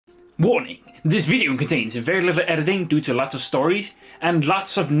Warning! This video contains very little editing due to lots of stories and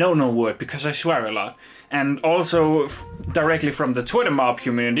lots of no-no word because I swear a lot. And also directly from the Twitter mob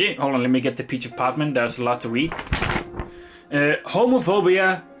community. Hold on, let me get the Peach apartment. There's a lot to read.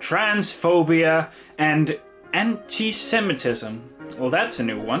 Homophobia, transphobia, and anti-Semitism. Well, that's a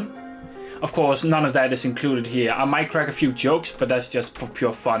new one. Of course, none of that is included here. I might crack a few jokes, but that's just for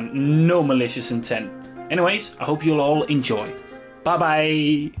pure fun. No malicious intent. Anyways, I hope you'll all enjoy.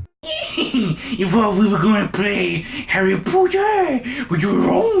 Bye-bye! You thought we were going to play Harry Potter, but you're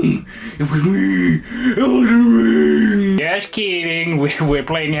wrong. It was me, Elden Ring. Just kidding. We're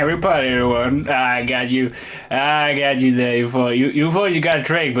playing Harry Potter one. I got you there. You thought you got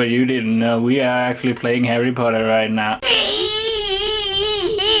tricked, but you didn't know. We are actually playing Harry Potter right now.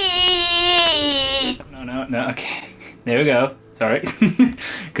 No. Okay. There we go. Sorry.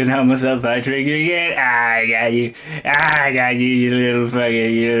 Couldn't help myself. I tricked you again. I got you, you little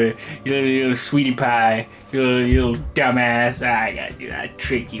fucking, you little sweetie pie. You little dumbass. I got you. I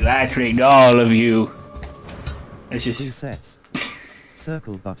tricked you. I tricked all of you. Let's just... Resets.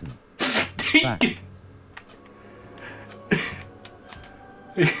 Circle button. Back.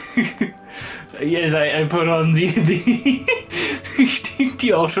 Yes, I put on the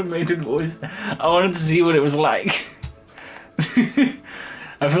the automated voice. I wanted to see what it was like.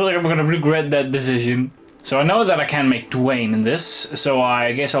 I feel like I'm gonna regret that decision. So I know that I can make Dwayne in this, so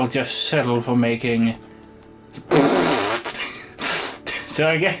I guess I'll just settle for making... so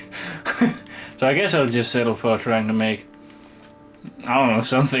I guess I'll just settle for trying to make... I don't know,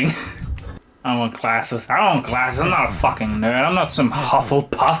 something. I want glasses. I'm not a fucking nerd. I'm not some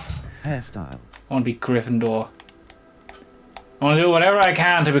Hufflepuff. Hairstyle. I want to be Gryffindor. I want to do whatever I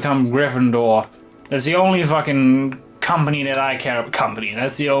can to become Gryffindor. That's the only fucking... company that I care about.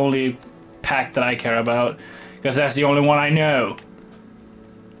 That's the only pack that I care about. Because that's the only one I know.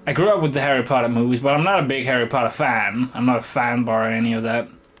 I grew up with the Harry Potter movies, but I'm not a big Harry Potter fan. I'm not a fanboy or any of that.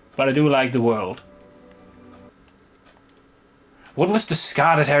 But I do like the world. What was the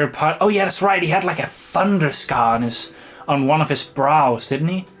scar that Harry Potter... Oh yeah, that's right. He had like a thunder scar on one of his brows, didn't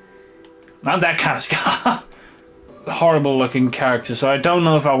he? Not that kind of scar. Horrible looking character. So I don't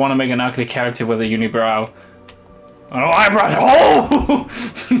know if I want to make an ugly character with a unibrow. Oh, eyebrows! Oh!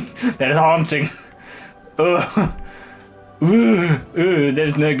 That is haunting. That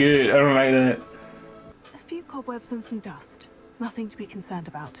is not good. I don't like that. A few cobwebs and some dust. Nothing to be concerned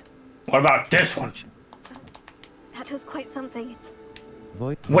about. What about this one? That was quite something.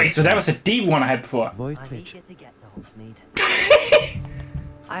 Void. Wait, so that was a deep one I had before. Void I'm pitch. eager to get to Hogsmeade.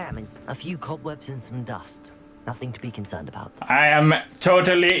 I am in a few cobwebs and some dust. Nothing to be concerned about. I am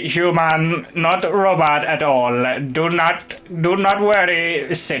totally human, not robot at all. Do not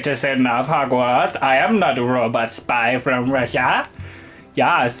worry, citizen of Hogwarts. I am not a robot spy from Russia.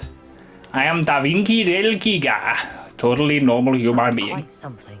 Yes, I am Da Vinci del Giga. Totally normal human being. Quite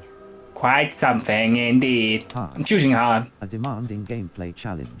something. Quite something indeed. Hard. I'm choosing hard. A demanding gameplay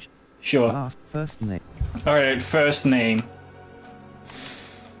challenge. Sure. First name. Alright, first name.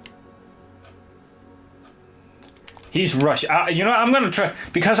 He's Russian. You know, I'm gonna try,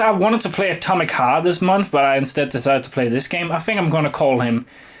 because I wanted to play Atomic Heart this month, but I instead decided to play this game. I think I'm gonna call him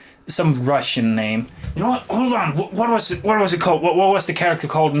some Russian name. You know what? Hold on. What was it called? What was the character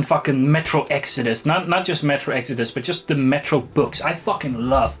called in fucking Metro Exodus? Not just Metro Exodus, but just the Metro books. I fucking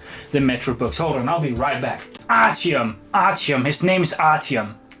love the Metro books. Hold on, I'll be right back. Artyom. His name's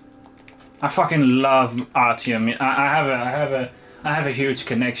Artyom. I fucking love Artyom. I have a huge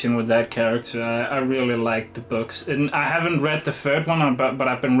connection with that character. I really like the books, and I haven't read the third one, but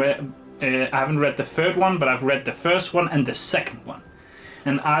I haven't read the third one, but I've read the first one and the second one.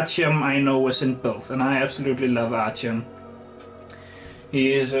 And Artyom I know was in both, and I absolutely love Artyom.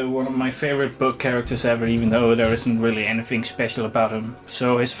 He is one of my favorite book characters ever, even though there isn't really anything special about him.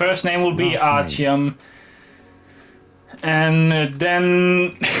 So his first name will be Artyom. And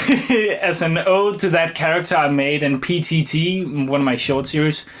then, as an ode to that character I made in PTT, one of my short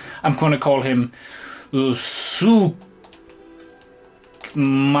series, I'm gonna call him Sukmatrik.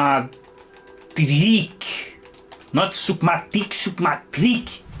 Not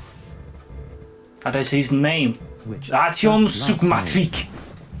Sukmatrik. That is his name. Artyom Sukmatrik.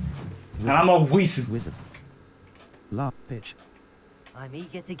 And I'm a wizard. Last pitch. I'm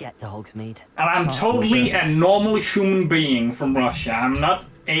eager to get to Hogsmeade. And I'm totally a normal human being from Russia. I'm not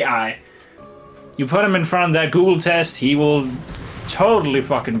AI. You put him in front of that Google test, he will totally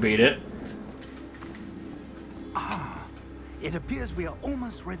fucking beat it. It appears we are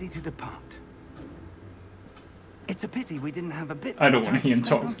almost ready to depart. It's a pity we didn't have a bit I don't want to hear him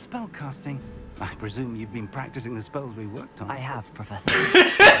talk. on spellcasting. I presume you've been practicing the spells we worked on. I have, Professor.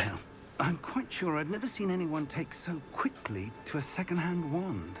 Well, I'm quite sure I've never seen anyone take so quickly to a second-hand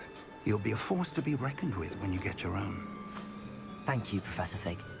wand. You'll be a force to be reckoned with when you get your own. Thank you, Professor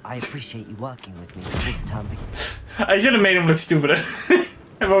Fig. I appreciate you working with me before the term begins. I should have made him look stupider. If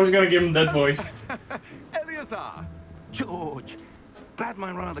I was gonna give him that voice. Eleazar! George, glad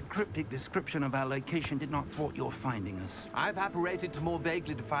my rather cryptic description of our location did not thwart your finding us. I've apparated to more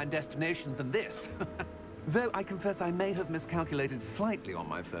vaguely defined destinations than this. Though I confess I may have miscalculated slightly on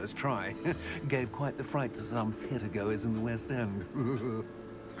my first try. Gave quite the fright to some theatre-goers in the West End.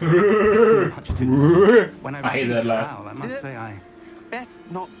 When I hate that laugh. I must say Best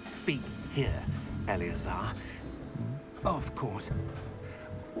not speak here, Eleazar. Of course.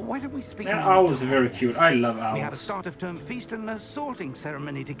 Why don't we speak? That owl is very cute. I love We have a owls. start of term feast and a sorting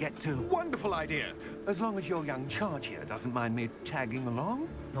ceremony to get to. Wonderful idea. As long as your young charge here doesn't mind me tagging along.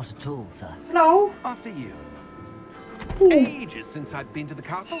 Not at all, sir. Hello. After you. Ages since I've been to the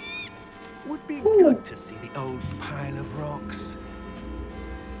castle. Would be good to see the old pile of rocks.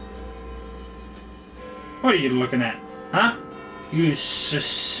 What are you looking at? Huh? You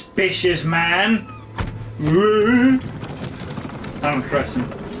suspicious man? I don't trust him.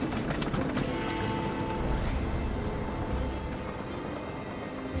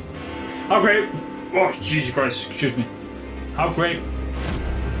 How great... Oh, Jesus Christ, excuse me. How great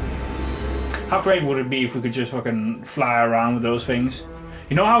would it be if we could just fucking fly around with those things?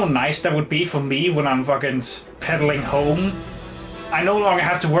 You know how nice that would be for me when I'm fucking pedaling home? I no longer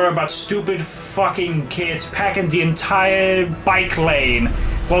have to worry about stupid fucking kids packing the entire bike lane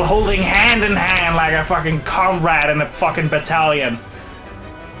while holding hand in hand like a fucking comrade in a fucking battalion.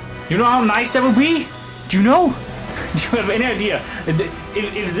 You know how nice that would be? Do you know? Do you have any idea?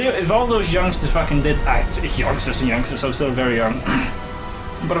 If all those youngsters fucking did... youngsters, I'm still very young.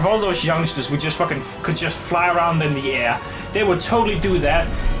 But if all those youngsters would just fucking could just fly around in the air, they would totally do that,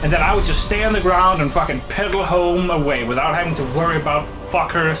 and then I would just stay on the ground and fucking pedal home away without having to worry about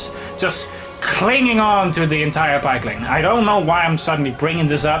fuckers just clinging on to the entire bike lane. I don't know why I'm suddenly bringing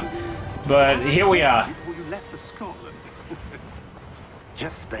this up, but here we are. Before you left for Scotland.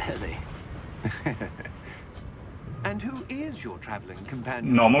 Just barely. And who is your traveling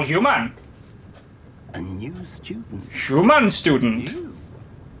companion? Normal human. A new student. Human student. You?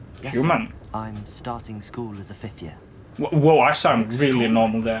 Yes, Human. sir. I'm starting school as a 5th year. Whoa, I sound really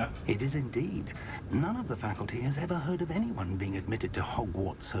normal there. It is indeed. None of the faculty has ever heard of anyone being admitted to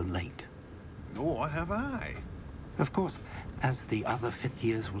Hogwarts so late. Nor have I. Of course, as the other 5th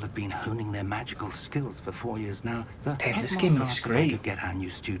years will have been honing their magical skills for 4 years now, the Damn, this game looks headmaster asked if I great. could get our new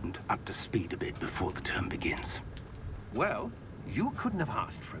student up to speed a bit before the term begins. Well, you couldn't have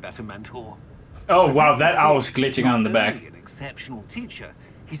asked for a better mentor. Oh wow, that Professor owl's Fig is glitching not on the back. only an exceptional teacher,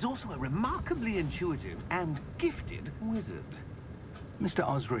 he's also a remarkably intuitive and gifted wizard. Mr.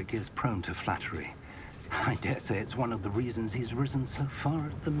 Osric is prone to flattery. I dare say it's one of the reasons he's risen so far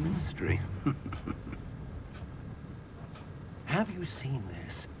at the ministry. Have you seen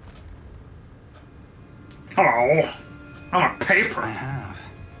this? Hello. I'm a I paper. have.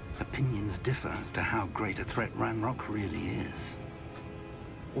 Opinions differ as to how great a threat Ranrock really is.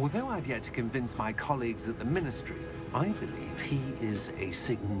 Although I've yet to convince my colleagues at the Ministry, I believe he is a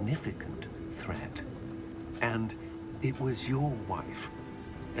significant threat. And it was your wife,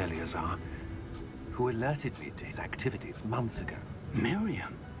 Eleazar, who alerted me to his activities months ago.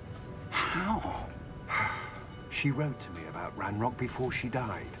 Miriam? How? She wrote to me about Ranrock before she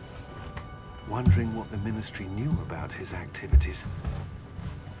died, wondering what the Ministry knew about his activities.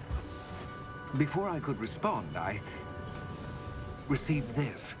 Before I could respond, I received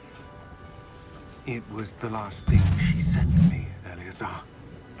this. It was the last thing she sent me, Eleazar.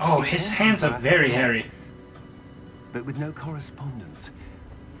 Oh, his hands are very hairy. But with no correspondence,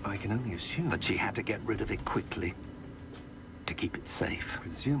 I can only assume That she had to get rid of it quickly. To keep it safe.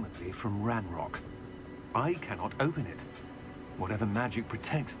 presumably from Ranrock. I cannot open it. Whatever magic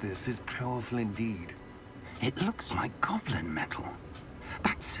protects this is powerful indeed. It looks like goblin metal.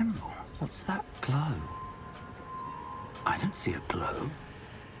 That symbol. What's that glow? I don't see a glow.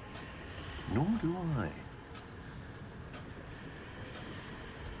 Nor do I.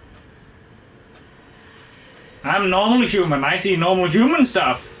 I'm normal human. I see normal human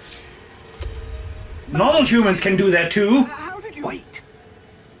stuff. Normal humans can do that too. How did you... Wait.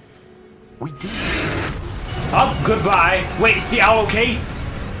 We did. Oh, goodbye. Wait, is the owl okay?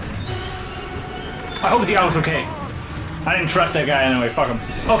 I hope the owl's okay. I didn't trust that guy anyway. Fuck him.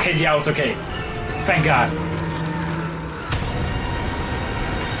 Okay, the owl's okay. Thank God.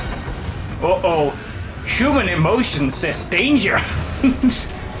 Uh-oh. Human emotion says danger.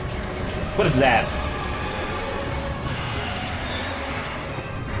 What is that?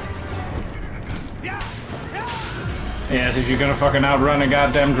 Yes, if you're gonna fucking outrun a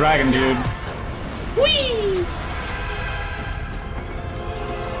goddamn dragon, dude. Whee!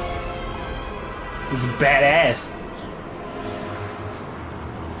 It's badass.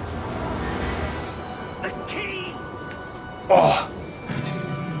 The key! Oh.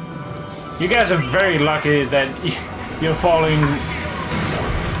 You guys are very lucky that you're falling.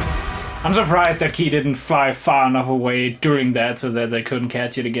 I'm surprised that key didn't fly far enough away during that so that they couldn't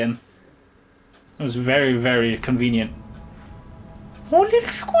catch it again. It was very, very convenient. Oh, little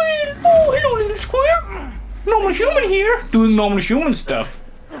squirrel! Oh, hello, little squirrel! Normal human here, doing normal human stuff.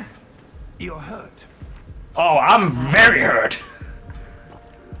 You're hurt. Oh, I'm very hurt.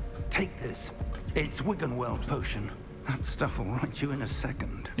 Take this. It's Wiggenweld potion. That stuff will right you in a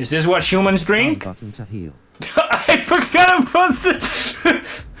second. Is this what humans drink? Button to heal. I forgot about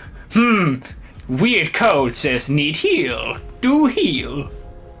the... Weird code says need heal. Do heal.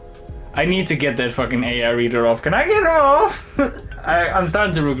 I need to get that fucking AI reader off. Can I get it off? I'm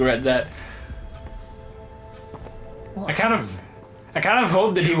starting to regret that. I kind of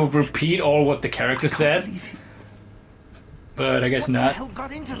hope that he will repeat all what the character said. But I guess What the not. hell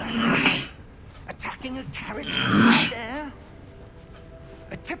got into that? Attacking a character right there?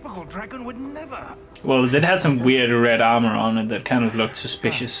 A typical dragon would never. Well, it had some weird red armor on it that kind of looked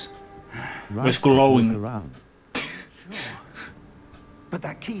suspicious. Right was stick, look glowing. around. But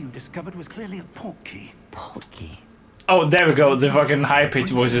that key you discovered was clearly a port key. Port key. Oh, there we go. The fucking high-pitched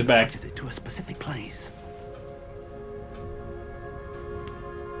voice is back. Touches it to a specific place.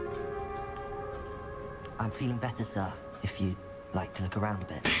 I'm feeling better, sir. If you'd like to look around a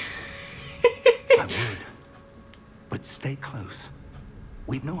bit. I would. But stay close.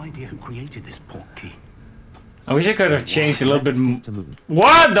 We've no idea who created this port key. I wish I could have changed a little bit. Stick to move.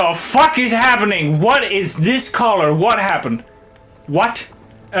 What the fuck is happening? What is this color? What happened? What?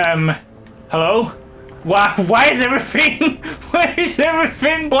 Hello? Why is everything? Why is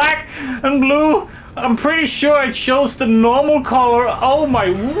everything black and blue? I'm pretty sure it shows the normal color. Oh my!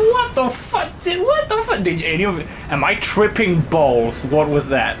 What the fuck? What the fuck? Did any of it? Am I tripping balls? What was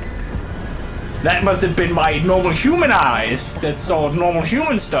that? That must have been my normal human eyes that saw normal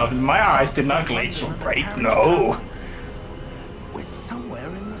human stuff. My eyes did not glade so bright. No. We're somewhere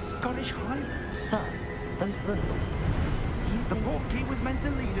in the Scottish Highlands. Sir, those ruins. The port key was meant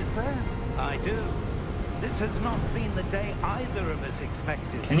to lead us there. I do. This has not been the day either of us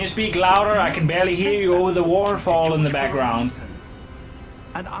expected. Can you speak louder? I can barely hear you over the waterfall in the background.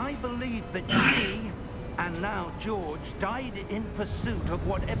 And I believe that she, and now George, died in pursuit of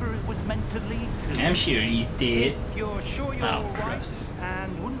whatever it was meant to lead to. I'm sure he's dead. If you're sure you're Oh, all right Christ.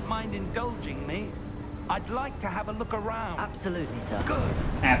 and wouldn't mind indulging me, I'd like to have a look around. Absolutely, sir. Good.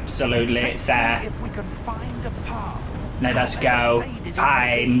 Absolutely, Let's see sir. if we can find a path. Let us go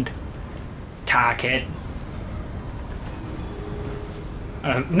find target.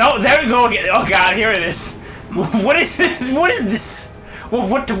 No, there we go again. Oh god, here it is. What is this? What is this?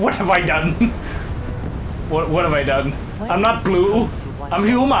 What have I done? What have I done? I'm not blue. I'm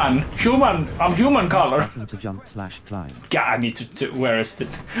human. I'm human color. Button to jump / climb. God, I need to where is it?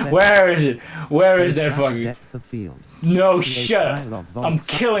 Where is it? Where is that Set fucking? depth of field. No, Create shut up. dialogue I'm vaults.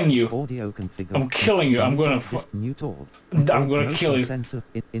 killing you. Audio configure. I'm killing you. I'm gonna New tool. I'm gonna Motion kill you. Sensor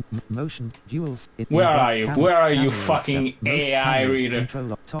in motions duals. Where are you? Camera, Where are you, camera, fucking accept most AI cameras, reader?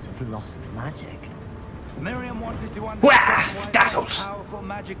 Control up top. I've lost magic. Miriam wanted to Wah! understand why That's such us. powerful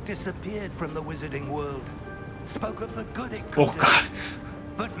magic disappeared from the wizarding world. Spoke of the good it Oh could do. god.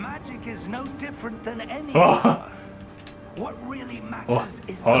 But magic is no different than any Oh. other. What really matters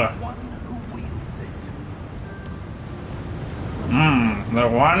is the hold on. one who wields it. The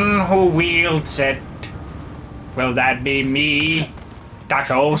one who wields it. Will that be me? Dark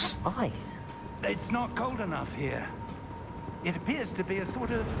Souls. Ice. It's not cold enough here. It appears to be a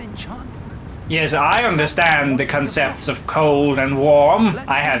sort of enchantment. Yes, I understand the concepts of cold and warm.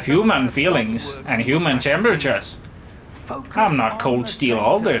 I have human feelings and human temperatures. Focus I'm not on cold the steel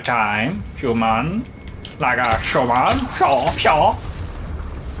all the center. time, human. Like a shaman. Shaw.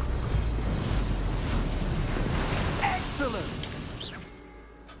 Excellent.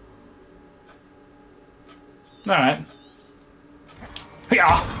 Alright.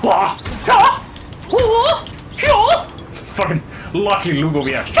 Fucking lucky Luke over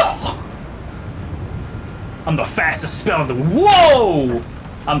here. I'm the fastest spell in the whoa!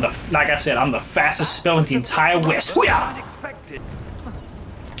 Like I said, I'm the fastest spell in the entire West. Hoo-yah! Unexpected.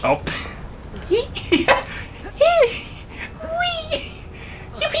 Oh. Wee!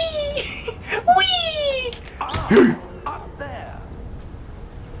 Yippee! Wee! Up there.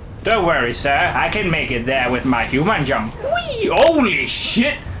 Don't worry, sir. I can make it there with my human jump. Wee! Holy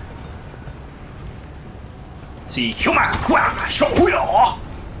shit! See, human.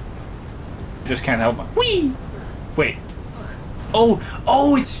 Just can't help it. Whee! Wait.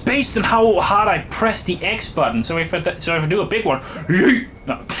 Oh, it's based on how hard I press the X button. So if I do a big one,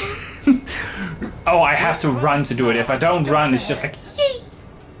 no. Oh, I have to run to do it. If I don't run, it's just like yee,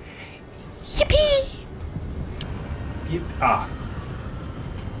 yippee. Yep. Ah.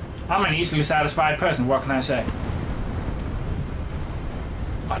 I'm an easily satisfied person. What can I say?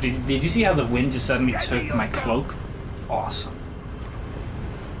 Oh, did you see how the wind just suddenly took my cloak? Awesome.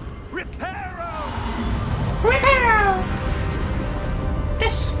 Reparo! Reparo!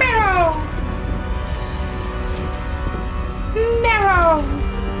 Despero! Narrow!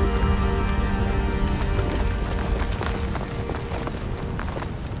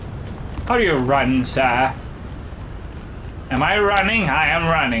 How do you run, sir? Am I running? I am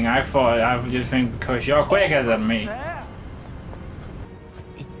running. I just think because you're quicker than me.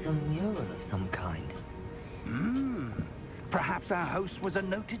 It's a mural of some kind. Perhaps our host was a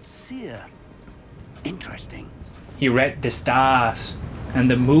noted seer. Interesting. He read the stars, and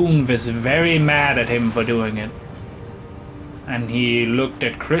the moon was very mad at him for doing it. And he looked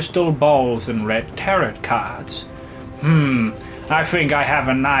at crystal balls and read tarot cards. I think I have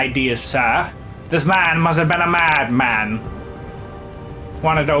an idea, sir. This man must have been a madman.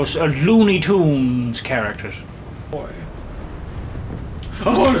 One of those Looney Tunes characters. Boy.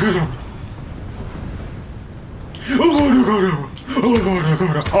 I'm gonna get him! I'm gonna get him! I'm gonna get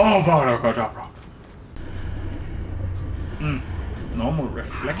him! I'm gonna get him! Normal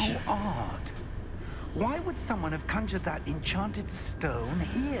reflection. How odd. Why would someone have conjured that enchanted stone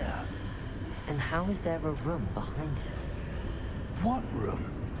here? And how is there a room behind it? What room?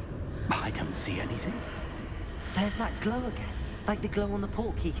 I don't see anything. There's that glow again, like the glow on the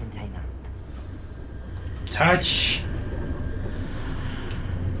portkey container. Touch.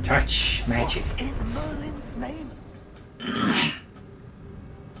 Touch magic. What in Merlin's name?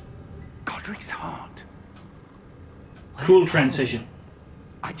 Godric's heart. Cool transition.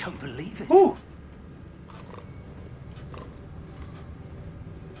 I don't believe it. Ooh.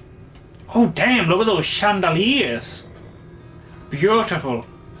 Oh damn, look at those chandeliers. Beautiful.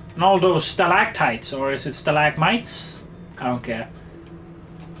 And all those stalactites, or is it stalagmites? I don't care.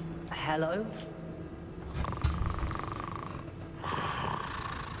 Hello?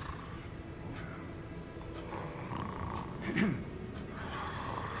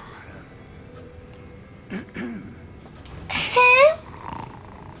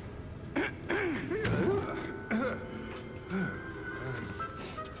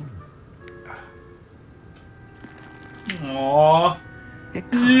 Aww. Look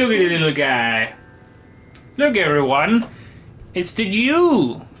at the little guy. Look everyone. It's the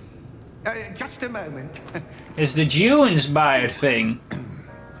Jew. Just a moment. It's the Jew inspired thing.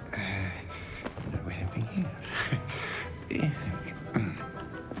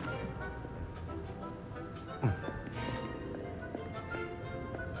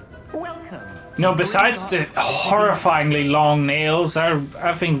 Welcome. No, besides the horrifyingly long nails, I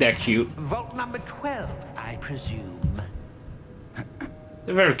think they're cute. Vault number 12, I presume.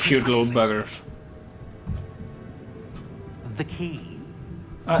 They're very cute little buggers. The key?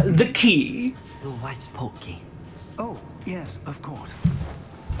 The key. Your wife's portkey. Oh, yes, of course.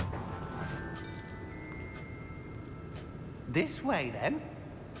 This way, then.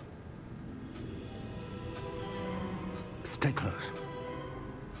 Stay close.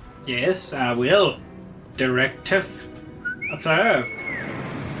 Yes, I will. Directive. Observe.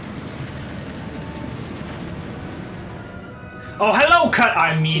 Oh, hello,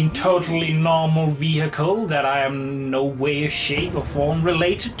 totally normal vehicle that I am no way, shape, or form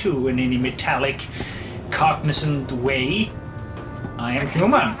related to in any metallic, cognizant way. I am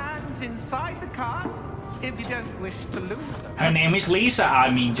human. Hands inside the cart, if you don't wish to lose them. Her name is Lisa.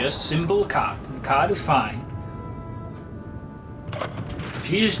 Just simple cart. The cart is fine.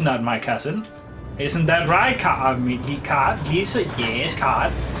 She's not my cousin. Isn't that right, cart? Cart. Lisa? Yes,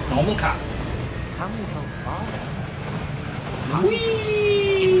 cart. Normal cart. How many vaults are there?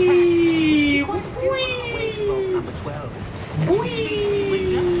 Whee! Quite a few on our way to vault number 12. As we speak, we're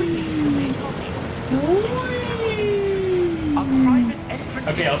just beginning the main lobby. A private entrance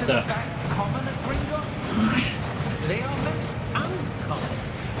Okay, I'll into stop. the back common at Gringotts. They are most uncommon.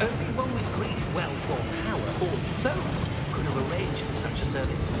 Only one with great wealth or power, or both, could have arranged for such a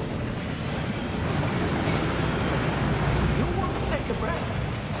service. You'll want to take a breath.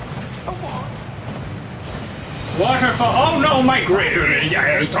 A what? Waterfall. Oh no, my great.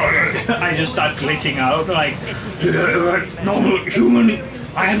 I just start glitching out like normal human.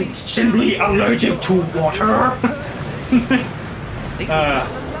 I am simply allergic to water.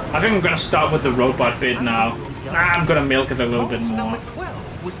 I think I'm gonna start with the robot bit now. I'm gonna milk it a little bit Vault more. number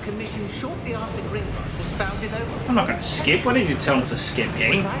 12 was commissioned shortly after Gringotts was found in over. I'm not gonna skip. What did you tell me to skip,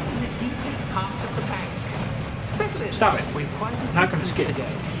 game? Reside in the deepest part of the bank. Settle in. Stop it. We've quite a Not gonna distance skip. to go.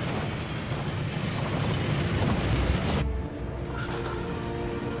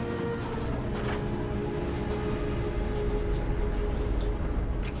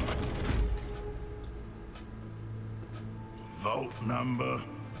 Vault number.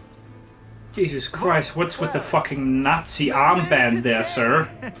 Jesus Christ, what's with the fucking Nazi armband there, sir?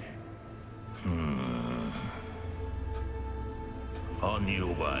 On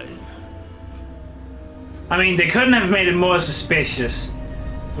your way. I mean, they couldn't have made it more suspicious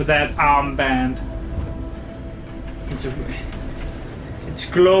with that armband. It's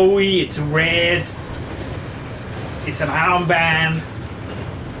glowy, it's red, it's an armband.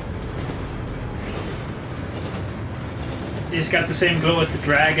 It's got the same glow as the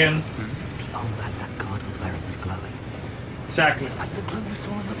dragon. The armband that guard was wearing was glowing. Exactly. Like the glow we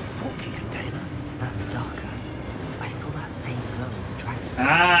saw in the porky container. No, darker. I saw that same glow in the dragon's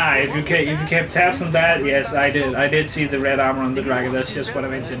Ah, if you kept tabs on that, yes, I did. I did see the red armor on the dragon. That's just what I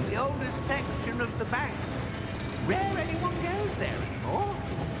mentioned. The oldest section of the bank. Rare anyone goes there anymore.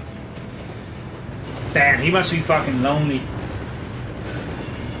 Damn, he must be fucking lonely.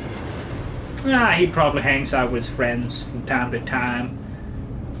 Ah, he probably hangs out with his friends from time to time.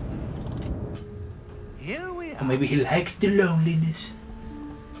 Here we Or are. maybe he likes the loneliness.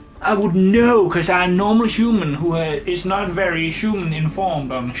 I would know, because I'm a normal human who is not very human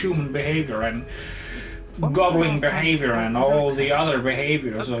informed on human behavior and goblin behavior and all the other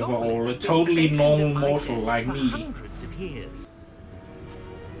behaviors of all a totally normal mortal like me. Hundreds of years.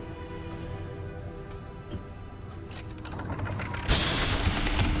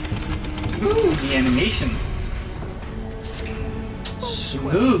 Ooh, the animation.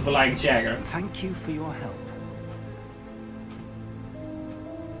 Smooth like Jagger. Thank you for your help.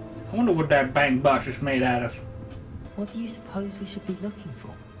 I wonder what that bank box is made out of. What do you suppose we should be looking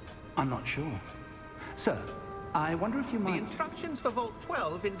for? I'm not sure. Sir, I wonder if you The might... instructions for Vault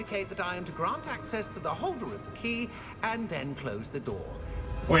 12 indicate that I am to grant access to the holder of the key and then close the door.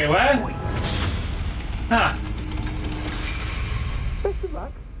 Wait, what? Wait. Huh.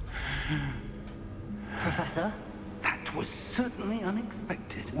 Professor? That was certainly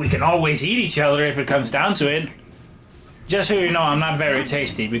unexpected. We can always eat each other if it comes down to it. Just so you know, I'm not very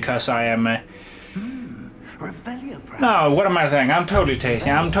tasty because I am... Revelio, perhaps? No, what am I saying? I'm totally tasty.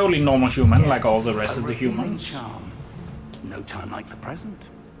 I'm totally normal human, like all the rest A of the revealing humans. charm. No time like the present.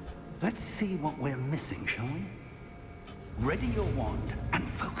 Let's see what we're missing, shall we? Ready your wand and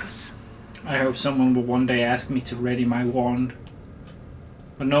focus. I hope someone will one day ask me to ready my wand.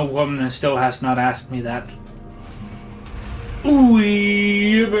 But no woman still has not asked me that. Ooh,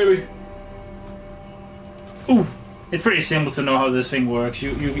 yeah, baby. Ooh. It's pretty simple to know how this thing works.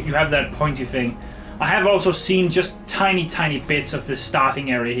 You have that pointy thing. I have also seen just tiny bits of the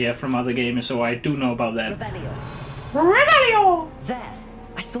starting area here from other games, so I do know about that. Revelio. Revelio! There!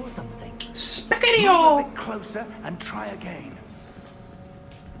 I saw something. Move a Spaghetti-o! bit closer and try again.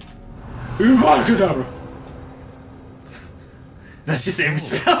 Uvacadabra! That's just every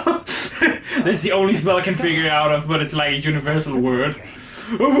spell. That's the only spell I can figure out of, but it's like a universal word.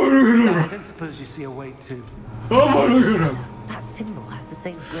 I don't suppose you see a way to... That symbol has the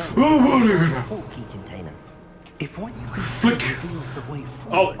same glow as the porky container. If what you can Flick. see reveals the way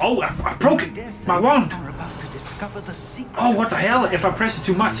forward... I broke it! dare say My wand! Are about to discover the secret Oh, of what the this hell? land. If I press it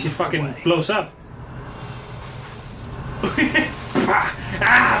too much, it fucking blows up.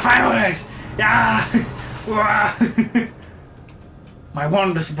 Fireworks! My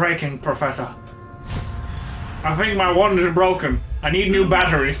wand is breaking, Professor. I think my wand is broken. I need new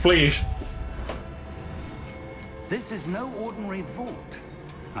batteries, please. This is no ordinary vault.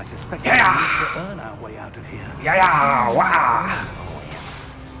 I suspect Yeah. we need to earn our way out of here. Wow!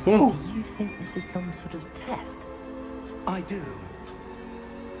 Ooh. Do you think this is some sort of test? I do.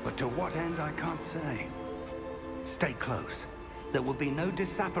 But to what end, I can't say. Stay close. There will be no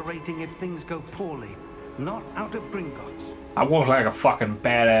disapparating if things go poorly. Not out of Gringotts. I walk like a fucking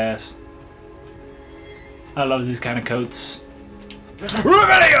badass. I love these kind of coats.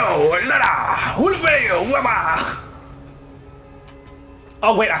 Revelio! Lada! Revelio! Wabba!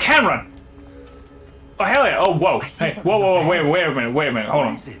 Oh wait, I can run! Oh hell yeah! Oh whoa! Hey, whoa! Wait a minute! Hold What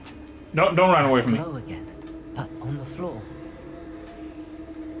on! is it? Don't run away from me! Glow again, but on the floor.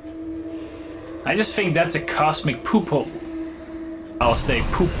 I just think that's a cosmic poop hole. I'll stay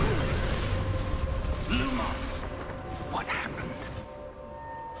poop. What happened?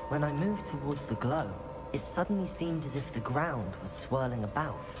 When I moved towards the glow, it suddenly seemed as if the ground was swirling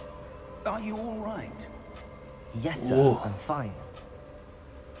about. Are you all right? Yes, sir. Ooh. I'm fine.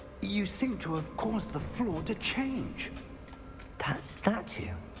 You seem to have caused the floor to change. That statue.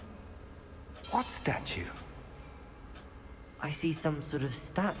 What statue? I see some sort of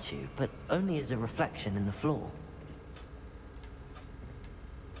statue, but only as a reflection in the floor.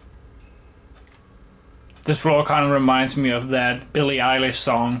 This floor kind of reminds me of that Billie Eilish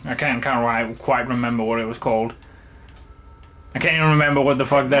song. I can't quite remember what it was called. I can't even remember what the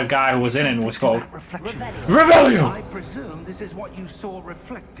fuck that guy who was in it was called. Reflection. Revelio! I presume this is what you saw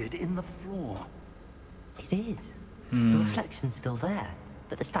reflected in the floor. It is. The reflection's still there,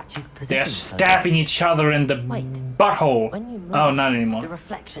 but the statue's position. They're stabbing each other in the Wait. butthole. When you move, Oh, not anymore. the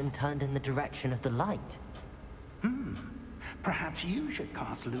reflection turned in the direction of the light. Perhaps you should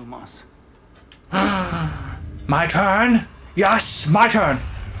cast Lumos. My turn? Yes, my turn.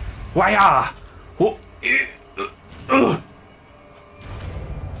 Why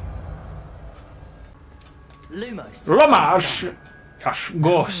Lumos. Lumos! Yes,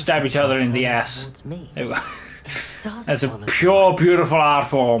 go stab each other in the ass. Towards me. There we go. Does That's a follow pure, beautiful art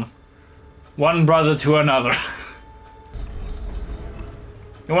form. One brother to another.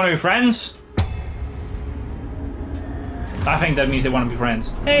 You want to be friends? I think that means they want to be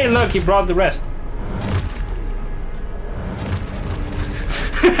friends. Hey, look, he brought the rest.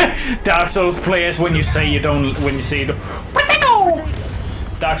 Dark Souls players, when you say you don't, Potato!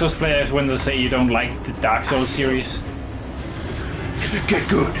 Dark Souls players, when they say you don't like the Dark Souls series. Get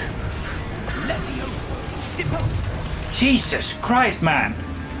good. Jesus Christ, man.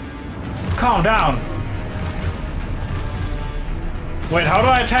 Calm down. Wait, how do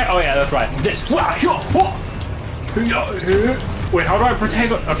I attack? Oh yeah, that's right. This. Wait, how do I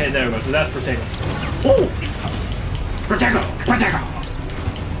protect? Okay, there we go. So that's protect. Oh! Protect!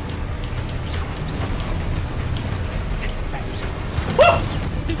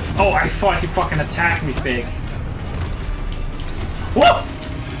 Oh, I thought he fucking attacked me, Fig. Whoa!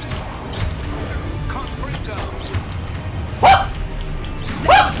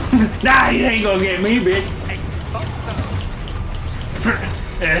 Nah, he ain't gonna get me, bitch.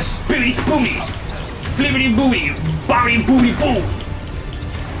 Spilly spoomy. Flippity booty. Bobby booty boo.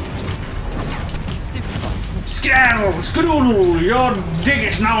 Skedaddle, skadoodle. Your dick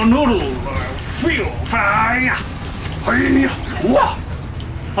is now a noodle. Feel fire.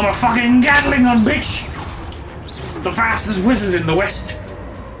 I'm a fucking Gatling gun, bitch. The fastest wizard in the West.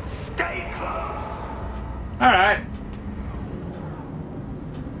 Stay close. Alright.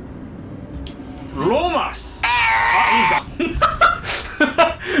 Lomas! Oh, he's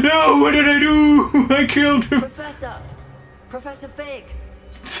gone. No, what did I do? I killed him. Professor! Professor Fig!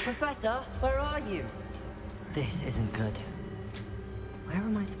 Professor, where are you? This isn't good. Where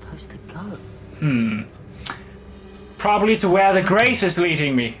am I supposed to go? Probably to where the grace is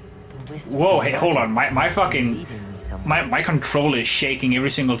leading me. The wisps Whoa, of hey, hold on. magic My are fucking... leading me somewhere. My controller is shaking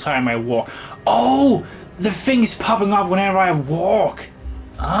every single time I walk. Oh! The thing's popping up whenever I walk.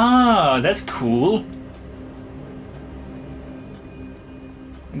 Ah, that's cool.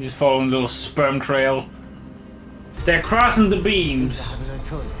 I'm just following a little sperm trail. They're crossing the beams. Seems I have no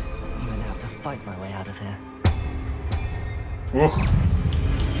choice. I'm gonna have to fight my way out of here. Ugh.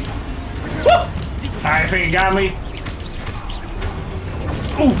 I think he got me.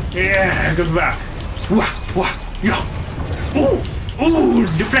 Ooh, yeah, good back. Wah, wah, yeah. Ooh,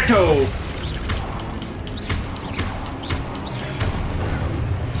 deflecto.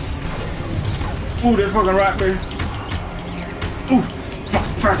 Ooh, that's fucking right, baby. Ooh,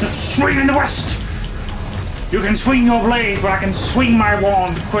 try to swing in the west. You can swing your blades, but I can swing my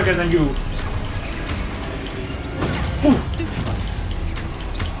wand quicker than you. Ooh.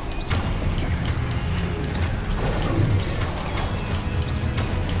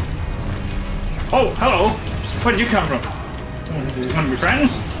 Oh, hello. Where did you come from? You want to be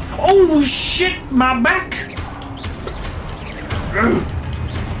friends? Oh shit, my back!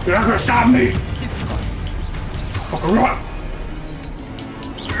 You're not gonna stop me! Fucking right!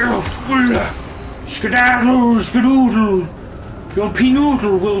 Skedaddle, skadoodle! Your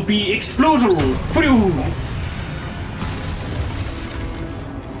pinoodle will be explodable! Phew!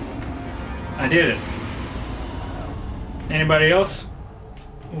 I did it. Anybody else?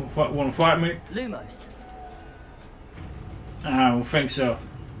 Want to fight me? Lumos. I don't think so.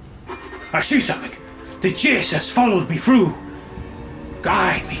 I see something! The Jizz has followed me through!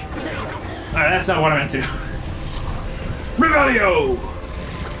 Guide me! That's not what I meant to. Revelio!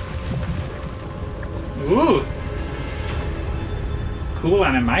 Ooh! Cool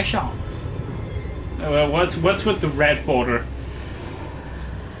animations. Well, what's with the red border?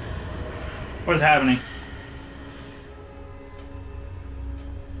 What's happening?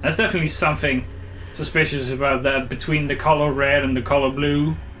 That's definitely something suspicious about that between the color red and the color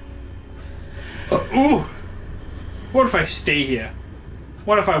blue. Ooh! What if I stay here?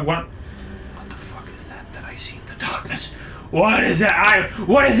 What if I want... What the fuck is that I see in the darkness? What is that?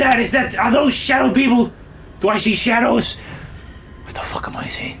 What is that? Are those shadow people? Do I see shadows? What the fuck am I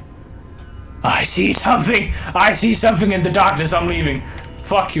seeing? I see something! I see something in the darkness, I'm leaving.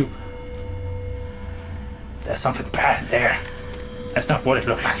 Fuck you. There's something bad there. That's not what it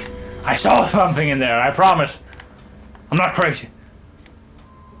looked like. I saw something in there, I promise. I'm not crazy.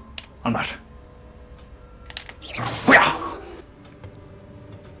 I'm not.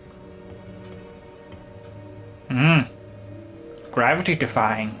 Gravity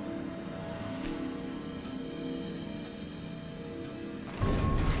defying.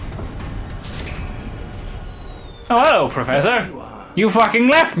 Oh, hello, Professor. You fucking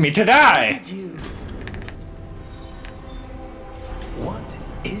left me to die. What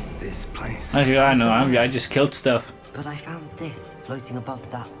is this place? Actually, I know. I just killed stuff. But I found this floating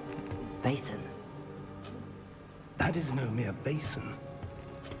above that basin. That is no mere basin.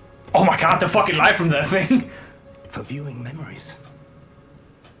 Oh my god, the fucking light from that thing. For viewing memories.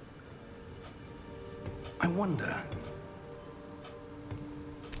 I wonder.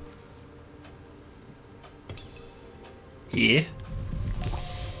 Yeah.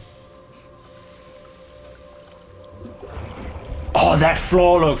 Oh, that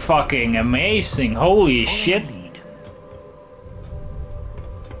floor looks fucking amazing. Holy shit.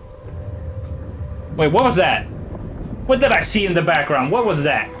 Wait, what was that? What did I see in the background? What was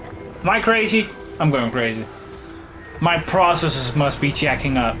that? Am I crazy? I'm going crazy. My processors must be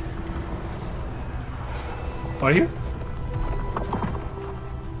jacking up. Are you?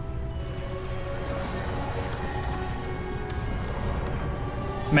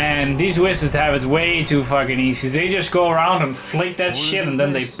 Man, these wizards have it way too fucking easy. They just go around and flick that shit and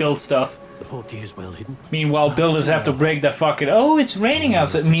then they build stuff. The portier's well hidden. Meanwhile, builders have to break their fucking... Oh, it's raining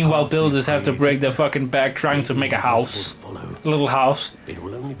outside. Meanwhile, builders have to break their fucking back trying to make a house. A little house. It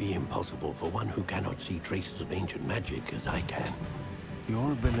will only be impossible for one who cannot see traces of ancient magic as I can.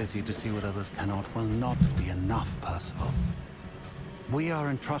 Your ability to see what others cannot will not be enough, Percival. We are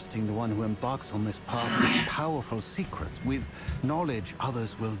entrusting the one who embarks on this path with powerful secrets, with knowledge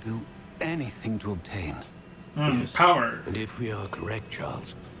others will do anything to obtain. Yes. Power. And if we are correct,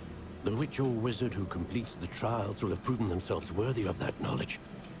 Charles, the witch or wizard who completes the trials will have proven themselves worthy of that knowledge.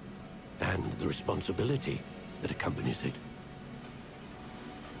 And the responsibility that accompanies it.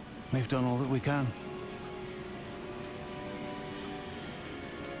 We've done all that we can.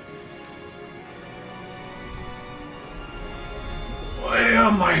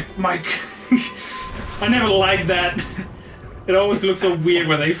 Oh my I never liked that. It always looks so weird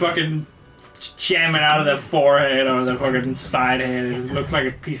when they fucking jam it out of their forehead or their fucking side head. It looks like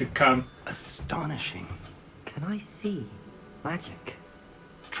a piece of cum. Astonishing. Can I see magic?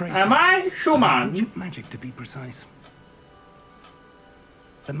 Traces Am I? of Schumann. ancient magic, to be precise.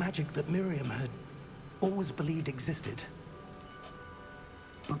 The magic that Miriam had always believed existed,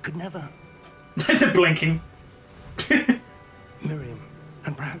 but could never. There's a blinking. Miriam,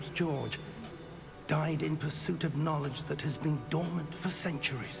 and perhaps George, died in pursuit of knowledge that has been dormant for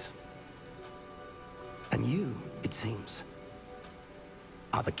centuries. And you, it seems,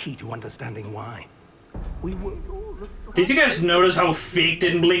 are the key to understanding why. We were... Did you guys notice how Fake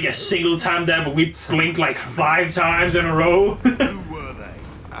didn't blink a single time there, but we blinked like 5 times in a row? Who were they?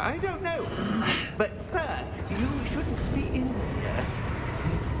 I don't know. But, sir, you shouldn't be in here.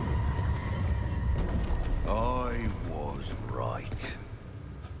 I was right.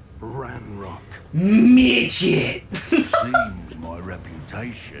 Ranrock. Midget! Seems my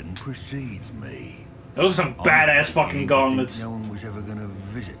reputation precedes me. Those are some badass fucking gauntlets. No one was ever gonna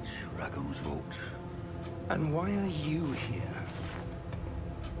visit Rackham's vault. And why are you here?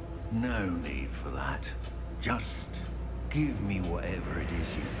 No need for that. Just give me whatever it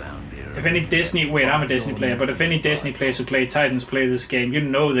is you found here. If any Disney... Wait, I'm a Disney player, but if any Disney players who play Titans play this game, you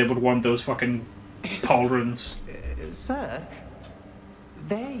know they would want those fucking pauldrons. Sir,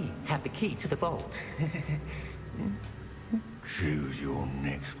 they have the key to the vault. Choose your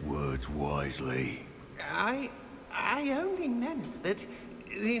next words wisely. I only meant that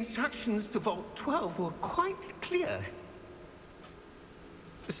the instructions to Vault 12 were quite clear.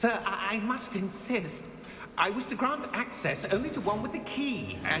 Sir, I must insist. I was to grant access only to one with the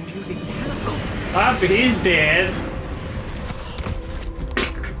key, and you didn't have them. Up, he's dead.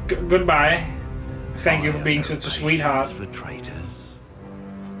 Goodbye. Thank you for being such a sweetheart. For traitors.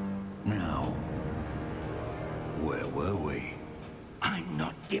 Now, where were we? I'm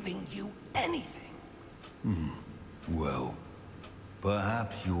not giving you anything. Well,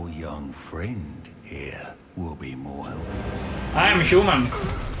 Perhaps your young friend here will be more helpful. I am human.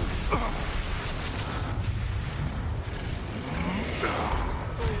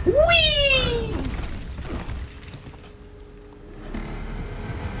 Whee!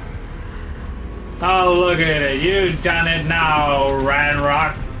 Oh, look at it. You done it now,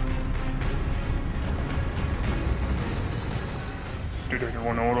 Ranrock. Did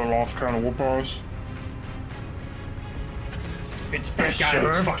anyone order a large can of whoopers? It's best That guy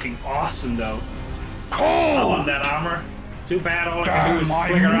looks served. fucking awesome, though. Cold! I want that armor. Too bad all I can do is Damn, I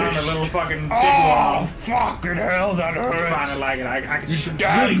flick around a missed. little fucking dick Oh, wall. fucking hell, that It's hurts. fine, I like it. I can shoot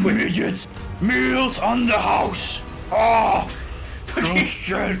Damn really quick. midgets. Meals on the house. Oh, oh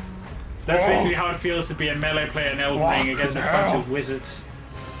shit. That's Oh. basically how it feels to be a melee player in Elden Ring against a bunch of wizards.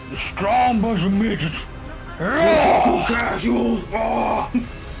 The strong bunch of midgets. Oh, Casuals! Oh!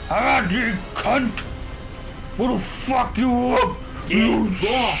 I got you, cunt. What'll fuck you up? You Go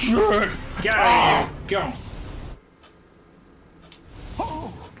on. shit. Get out of here! Go!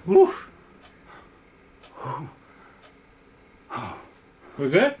 Woo. We're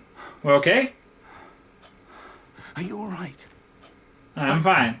good? We're okay? Are you all right? I'm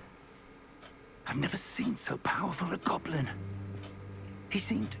fine. I've never seen so powerful a goblin. He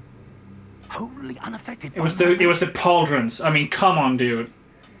seemed wholly unaffected. It was the pauldrons. I mean, come on, dude.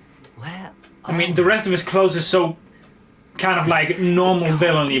 Where? I mean, the rest of his clothes is so kind of like normal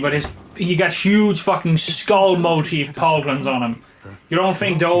villainy, but he got huge fucking skull motif pauldrons on him. You don't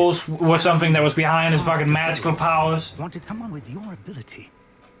think those were something that was behind his fucking magical powers? Wanted someone with your ability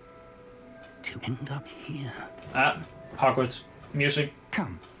to end up here. Hogwarts music.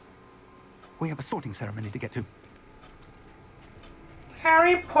 Come. We have a sorting ceremony to get to.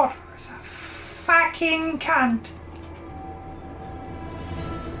 Harry Potter is a fucking cunt.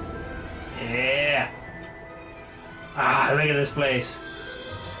 Yeah. Look at this place.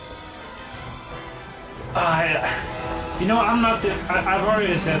 You know, I'm not the... I've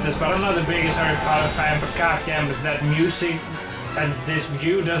already said this, but I'm not the biggest Harry Potter fan, but goddamn it, that music and this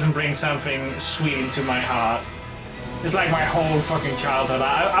view doesn't bring something sweet into my heart. It's like my whole fucking childhood.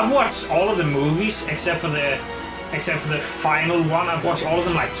 I've watched all of the movies except for the final one. I've watched all of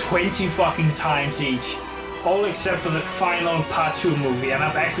them like 20 fucking times each. All except for the final part 2 movie, and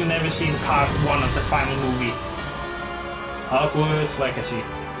I've actually never seen part 1 of the final movie. Hogwarts Legacy.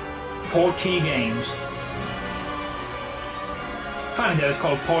 Portkey Games. Funny that it's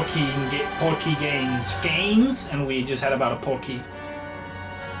called Portkey Games, and we just had about a portkey.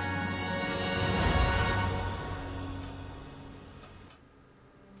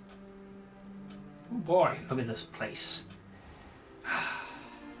 Oh boy, look at this place.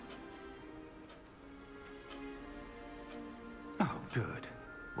 Oh, good.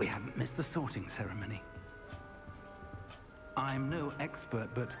 We haven't missed the sorting ceremony. I'm no expert,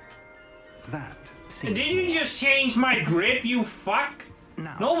 but that seems... Did you just change my grip, you fuck?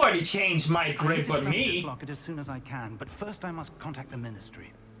 Now, Nobody changed my grip but This me. locket as soon as I can, but first I must contact the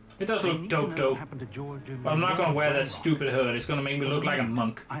ministry. It does They look need to know dope. what happened to George and But I'm not gonna wear that Ranrock. stupid hood. It's gonna make me look like a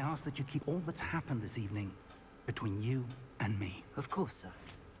monk. I ask that you keep all that's happened this evening between you and me. Of course, sir.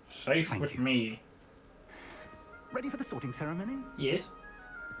 Safe Thank with you. me. Ready for the sorting ceremony? Yes.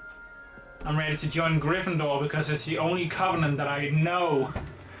 I'm ready to join Gryffindor because it's the only covenant that I know.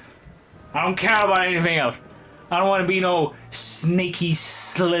 I don't care about anything else. I don't want to be no sneaky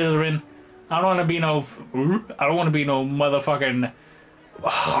Slytherin. I don't want to be no... I don't want to be no motherfucking...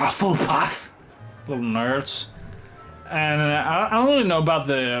 Hufflepuff. Little nerds. And I don't really know about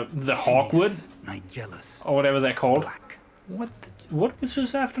the Hawkwood. Nigellus. Or whatever they're called. Black. What was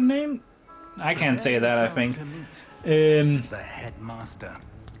his after name? I can't say that, I think. The headmaster.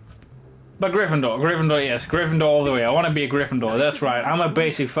 But Gryffindor, yes, Gryffindor all the way. I want to be a Gryffindor, that's right. I'm a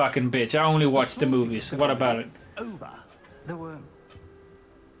basic fucking bitch. I only watch the movies. What about it? Over. There were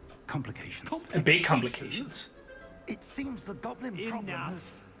complications. Big complications. It seems the goblin problem has...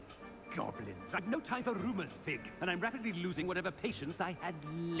 Enough! Goblins. I've no time for rumors, Fig, and I'm rapidly losing whatever patience I had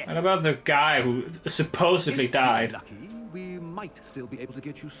left. And about the guy who supposedly If you're died. lucky, we might still be able to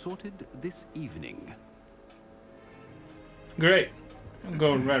get you sorted this evening. Great. I'm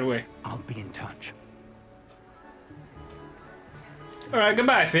going right away. I'll be in touch. Alright,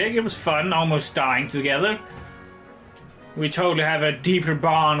 goodbye, Fig. It was fun, almost dying together. We totally have a deeper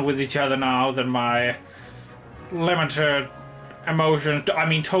bond with each other now than my limited emotions, I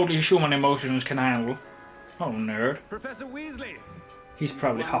mean totally human emotions can handle. Oh, nerd. Professor Weasley! He's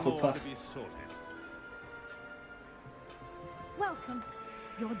probably One more Hufflepuff. to be sorted. Welcome.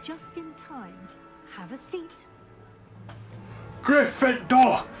 You're just in time. Have a seat.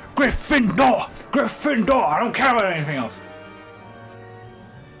 Gryffindor! Gryffindor! Gryffindor! I don't care about anything else.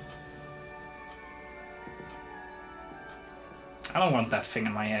 I don't want that thing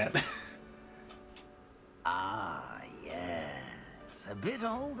in my head. Ah, yes. A bit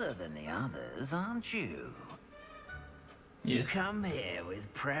older than the others, aren't you? Yes. You come here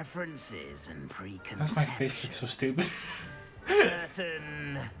with preferences and preconceptions. Why does my face look so stupid?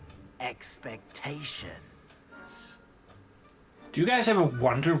 Certain expectations. Do you guys ever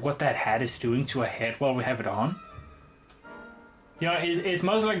wonder what that hat is doing to a head while we have it on? You know, it's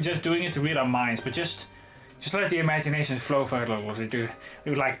most like just doing it to read our minds, but just let the imagination flow for a little. What it do? It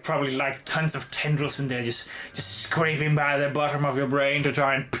would like probably like tons of tendrils in there, just scraping by the bottom of your brain to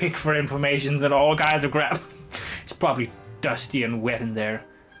try and pick for information and all kinds of crap. It's probably dusty and wet in there.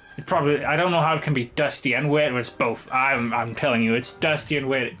 It's probably, I don't know how it can be dusty and wet, but it's both. I'm telling you, it's dusty and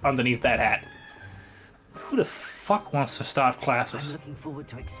wet underneath that hat. Who the fuck wants to start classes? I'm looking forward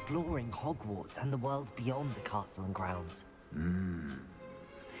to exploring Hogwarts and the world beyond the castle and grounds.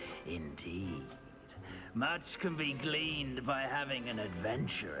 Indeed. Much can be gleaned by having an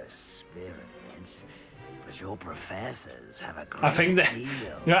adventurous spirit, but your professors have a great I think that, deal.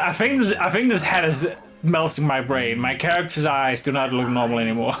 you know, I think this hat is melting my brain. My character's eyes do not look normal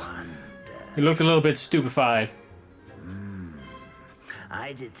anymore. He looks a little bit stupefied.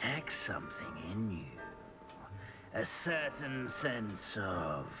 I detect something in you. A certain sense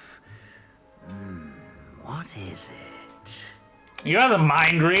of... what is it? You're the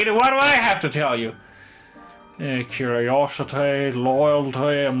mind reader. What do I have to tell you? Curiosity,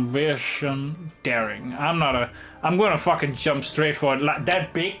 loyalty, ambition, daring. I'm gonna fucking jump straight for it. Like,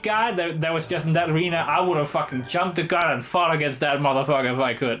 that big guy that was just in that arena, I would have fucking jumped the gun and fought against that motherfucker if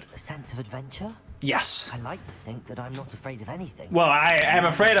I could. A sense of adventure? Yes. I like to think that I'm not afraid of anything. Well, I am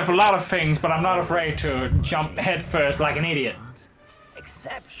afraid of a lot of things, but I'm not afraid to jump head first like an idiot.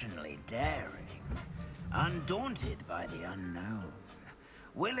 Exceptionally daring, undaunted by the unknown,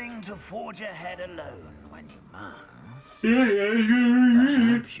 willing to forge ahead alone when you must.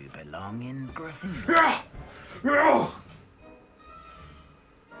 Perhaps you belong in Gryffindor.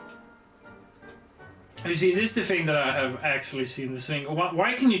 You see, this is the thing that I have actually seen this thing.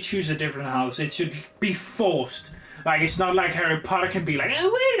 Why can you choose a different house? It should be forced. Like, it's not like Harry Potter can be like,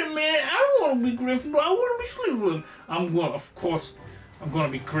 oh, wait a minute, I don't want to be Gryffindor, I want to be Slytherin. Of course, I'm gonna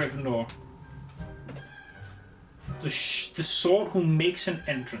be Gryffindor. The sword who makes an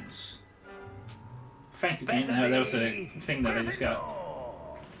entrance. Thank you, game. That was a thing that I just got.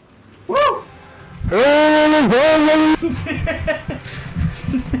 Woo!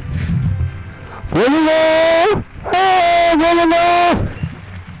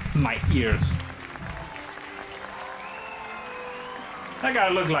 My ears. That guy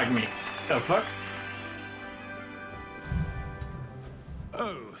looked like me. The fuck?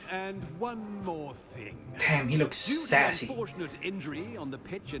 Oh, and one more thing. Damn, he looks sassy. Due to unfortunate injury on the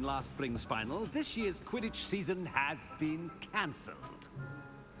pitch in last spring's final, this year's Quidditch season has been cancelled.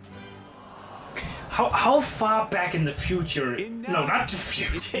 How far back in the future? No, not the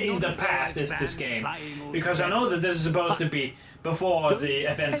future. In the past is this game, because I know that this is supposed to be before the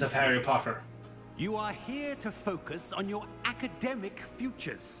events of Harry Potter. You are here to focus on your academic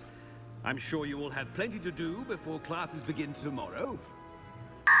futures. I'm sure you will have plenty to do before classes begin tomorrow.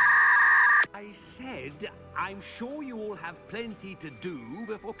 I said, I'm sure you all have plenty to do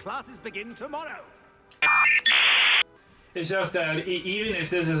before classes begin tomorrow. It's just that even if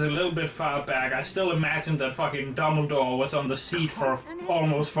this is a little bit far back, I still imagine that fucking Dumbledore was on the seat for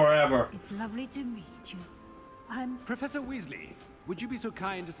almost forever. It's lovely to meet you. I'm Professor Weasley. Would you be so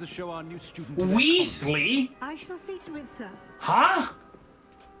kind as to show our new student? Weasley? I shall see to it, sir. Huh?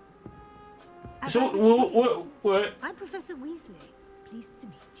 So, what? I'm Professor Weasley. Pleased to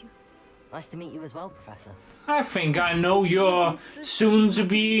meet you. Nice to meet you as well, Professor. I think I know your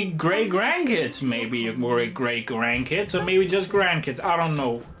soon-to-be great-grandkids. Maybe your great-grandkids, or maybe just grandkids. I don't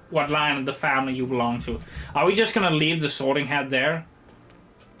know what line of the family you belong to. Are we just gonna leave the sorting hat there?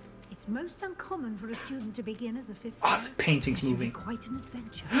 It's most uncommon for a student to begin as a fifth. Oh, the painting's moving. Quite an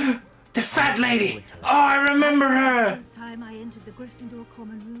adventure. The fat lady! Oh, I remember her! The first time I entered the Gryffindor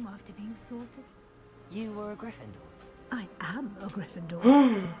common room after being sorted. You were a Gryffindor? I am a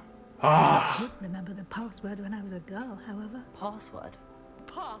Gryffindor. Ah. I could remember the password when I was a girl, however. Password?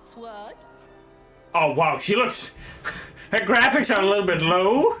 Password? Oh, wow, she looks... Her graphics are a little bit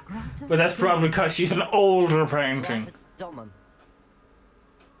low, but that's probably because she's an older painting.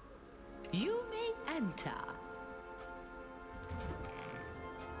 You may enter.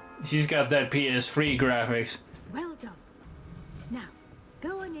 She's got that PS3 graphics. Well done. Now,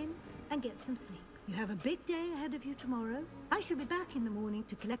 go on in and get some sleep. You have a big day ahead of you tomorrow. I shall be back in the morning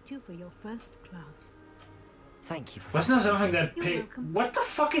to collect you for your first class. Thank you, Wasn't that something that... What the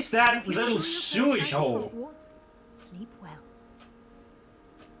fuck is that little sewage hole? Sleep well.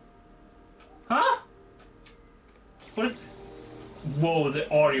 Huh? What? Whoa,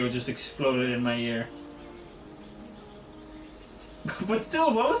 the audio just exploded in my ear. But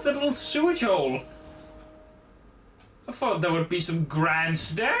still, what was that little sewage hole? I thought there would be some grand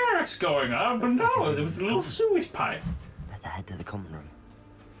stairs going up, but no, there was a little sewage pipe. Better head to the common room.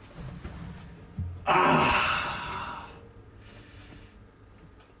 Ah.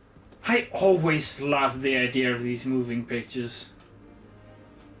 I always loved the idea of these moving pictures.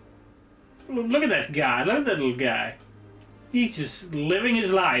 Look at that guy, look at that little guy. He's just living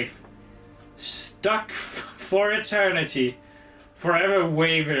his life. Stuck for eternity. Forever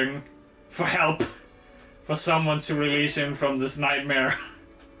waving for help. For someone to release him from this nightmare.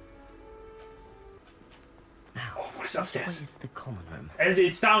 Now, oh, what is upstairs? Where's the common room?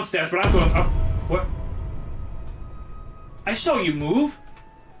 It's downstairs, but I'm going up. What? I saw you move.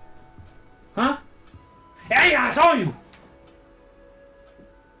 Huh? Hey, I saw you!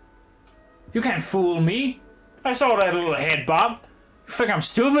 You can't fool me. I saw that little head bob. You think I'm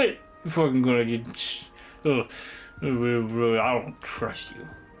stupid? You fucking gonna get... I don't trust you.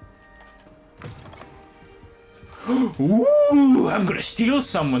 Ooh, I'm gonna steal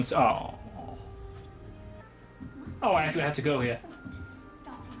someone's... Oh. Oh, I actually had to go here.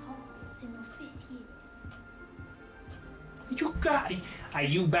 Starting Hogwarts in your 5th year. You guy, are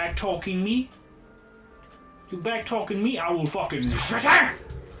you back talking me? You back talking me? I will fucking...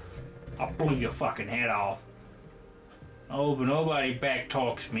 I'll blow your fucking head off. Oh, but nobody back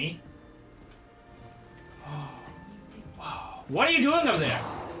talks me. Wow. What are you doing up there?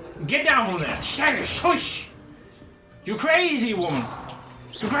 Get down from there. Shush! You crazy woman.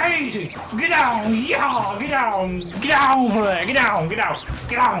 You crazy. Get down. Yeah, get down. Get down from there. Get down. Get down.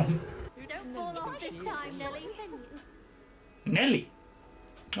 Get down. Don't fall off this time, Nelly. Nelly.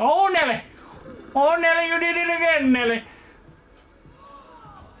 Oh, Nelly. Oh, Nelly, you did it again, Nelly.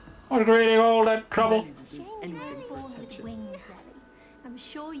 What creating all that trouble? I'm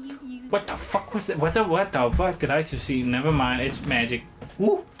sure you use. What the fuck was it? What the fuck did I just see? Never mind, it's magic.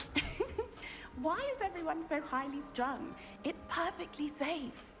 Woo. Why is everyone so highly strung? It's perfectly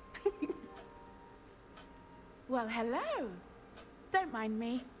safe. Well, hello. Don't mind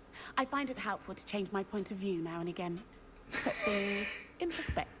me. I find it helpful to change my point of view now and again. Put things in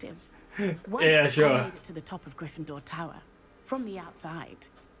perspective. Once Yeah, sure. I made it to the top of Gryffindor Tower, from the outside,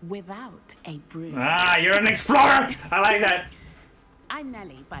 without a broom. Ah, you're an explorer! I like that. I'm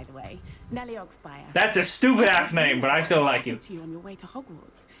Nelly, by the way. Nelly Ogspire. That's a stupid ass name, but I still like you. To you on your way to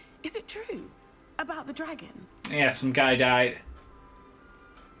Hogwarts. Is it true? About the dragon? Yeah, some guy died.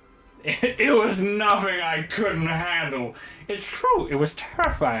 It was nothing I couldn't handle. It's true, it was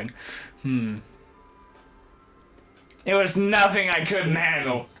terrifying. It was nothing I couldn't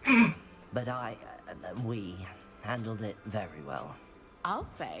handle. But we handled it very well. I'll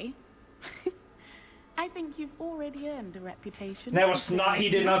say. I think you've already earned a reputation. That was not, he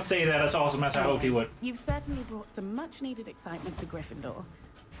did not say that as awesome as I hoped he would. You've certainly brought some much-needed excitement to Gryffindor.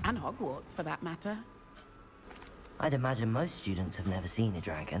 And Hogwarts, for that matter. I'd imagine most students have never seen a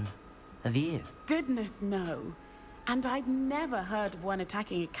dragon. Have you? Goodness, no. And I've never heard of one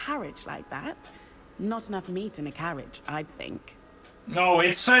attacking a carriage like that. Not enough meat in a carriage, I'd think. No,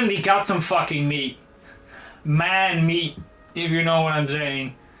 it's certainly got some fucking meat. Man meat, if you know what I'm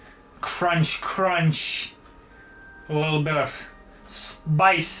saying. Crunch, crunch. A little bit of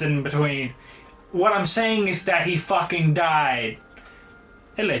spice in between. What I'm saying is that he fucking died.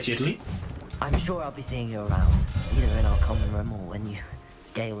 Allegedly. I'm sure I'll be seeing you around, either in our common room or when you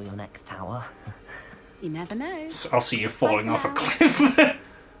scale your next tower. You never know. I'll see you falling off a cliff.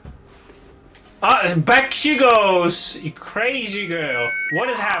 Back she goes! You crazy girl. What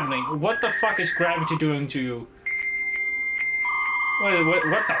is happening? What the fuck is gravity doing to you? What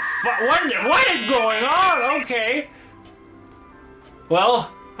the fuck? What is going on? Okay. Well,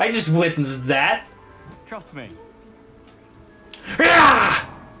 I just witnessed that. Trust me. Yeah!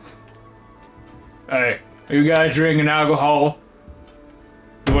 Hey, are you guys drinking alcohol?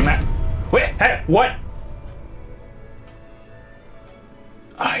 Doing that? Wait, hey, what?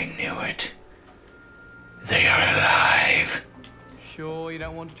 I knew it. They are alive. Sure you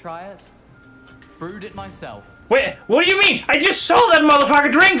don't want to try it? Brewed it myself. Wait, what do you mean? I just saw that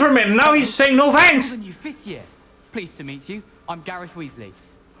motherfucker drink from it, and now he's saying no thanks. In your 5th year. Pleased to meet you. I'm Gareth Weasley.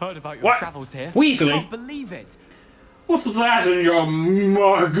 Heard about your travels here. Weasley? Can't believe it. What's that in your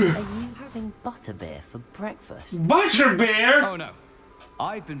mug? Are you having butterbeer for breakfast? Butterbeer? Oh no.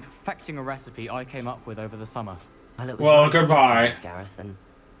 I've been perfecting a recipe I came up with over the summer. Well, Well, goodbye. meeting you, Gareth, and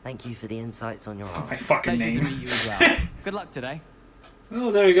thank you for the insights on your art. My fucking Pleasure name. to meet you as well. Good luck today.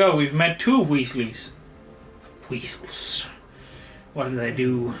 Well, there we go. We've met 2 Weasleys. Weasels. What do they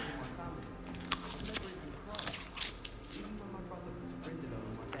do?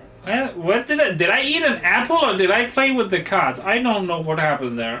 What did I eat an apple or did I play with the cards? I don't know what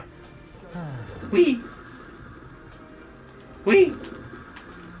happened there. Wee. Wee.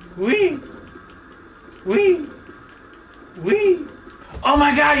 Wee. Wee. Wee. Oh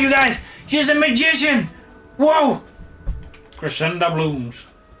my god, you guys! She's a magician! Whoa! Crescenda blooms.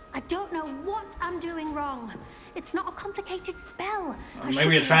 I don't know what I'm doing wrong. It's not a complicated spell.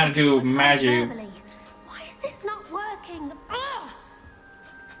 Maybe you're trying to do magic. Why is this not working? Ugh!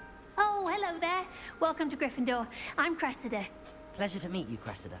 Oh, hello there. Welcome to Gryffindor. I'm Cressida. Pleasure to meet you,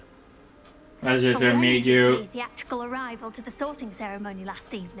 Cressida. Pleasure to meet you. The theatrical arrival to the sorting ceremony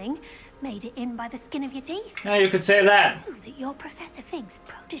last evening. Made it in by the skin of your teeth. Yeah, you could say that. True that you're Professor Fig's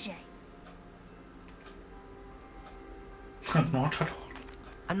protege. Not at all.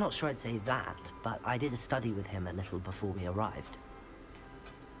 I'm not sure I'd say that, but I did study with him a little before we arrived.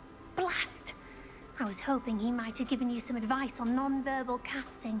 Blast! I was hoping he might have given you some advice on non-verbal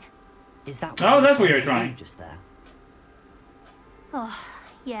casting. Is that what oh, that's what you're trying. Just there? Oh,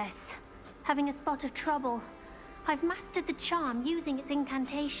 yes. Having a spot of trouble. I've mastered the charm using its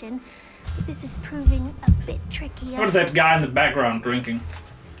incantation, but this is proving a bit trickier. What is that guy in the background drinking?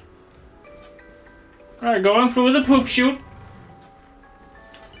 Alright, going through the poop chute.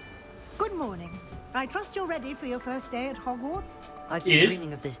 Good morning. I trust you're ready for your first day at Hogwarts? I've been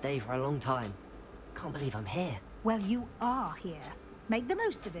dreaming of this day for a long time. Can't believe I'm here. Well, you are here. Make the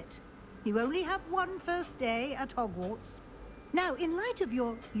most of it. You only have one first day at Hogwarts. Now, in light of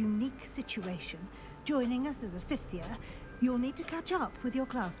your unique situation, joining us as a fifth year, you'll need to catch up with your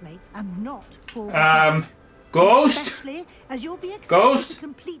classmates and not fall behind. Ghost? Especially as you'll be expected to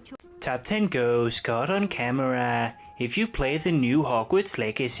complete your... Top 10 Ghosts caught on camera. If you play the new Hogwarts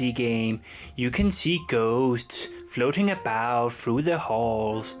Legacy game, you can see ghosts floating about through the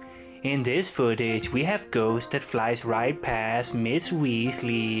halls. In this footage, we have ghosts that flies right past Miss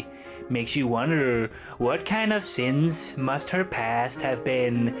Weasley. Makes you wonder, what kind of sins must her past have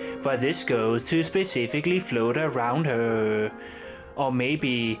been for this ghost to specifically float around her? Or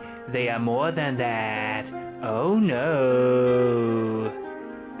maybe they are more than that. Oh no.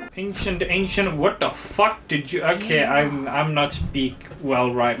 Ancient, what the fuck did you... Okay, I'm not speak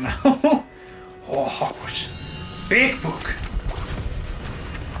well right now. Oh, Hogwarts. Big book.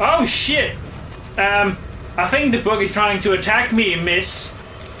 Oh shit! I think the book is trying to attack me, miss.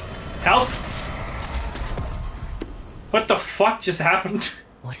 Help! What the fuck just happened?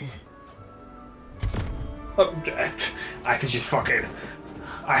 What is it? I can just fucking...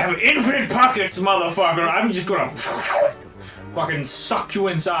 I have infinite pockets, motherfucker! I'm just gonna... fucking suck you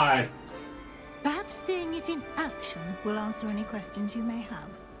inside. Perhaps seeing it in action will answer any questions you may have.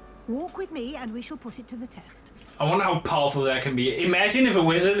 Walk with me and we shall put it to the test. I wonder how powerful that can be. Imagine if a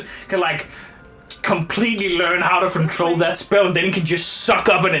wizard can, like, completely learn how to control that spell and then he can just suck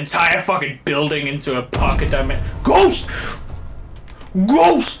up an entire fucking building into a pocket dimension. Ghost!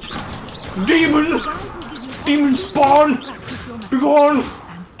 Ghost! Demon! Demon spawn! Be gone!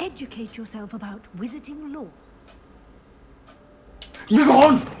 And educate yourself about wizarding lore. Be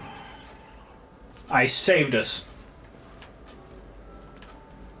gone! I saved us.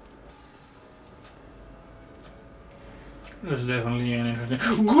 There's definitely an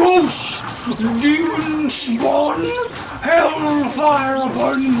interesting... Ghost! Demon spawn! Hellfire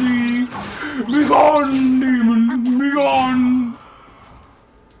upon thee! Begone, demon! Begone!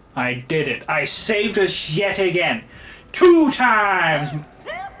 I did it. I saved us yet again. 2 times!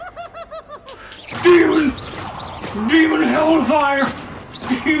 Demon! Demon hellfire!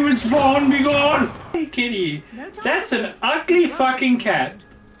 Demon spawn, begone! Hey, kitty. That's an ugly fucking cat.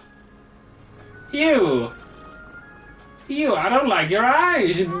 Ew. Ew, I don't like your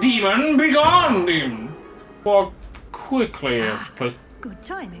eyes. Demon, begone, demon. Walk quickly, please. Good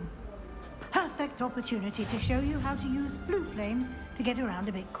timing. Perfect opportunity to show you how to use flue flames to get around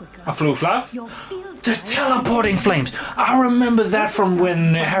a bit quicker. A flue fluff? The teleporting flames. I remember that from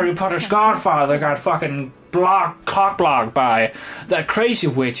when Harry Potter's godfather got fucking cock-blocked by that crazy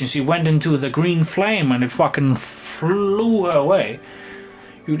witch and she went into the green flame and it fucking flew her away.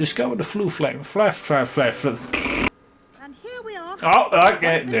 You discovered the flue flame. Flash. And here we are. Oh,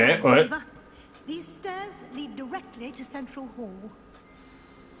 okay. There. These stairs lead directly to Central Hall.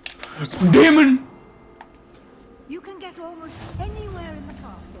 Demon! You can get almost anywhere in the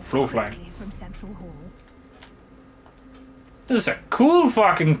castle Flue flame. directly from Central Hall. This is a cool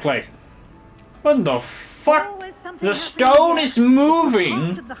fucking place. What the fuck? The stone is moving.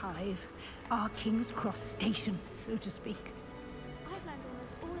 Part of the hive, our King's Cross station, so to speak. I've learned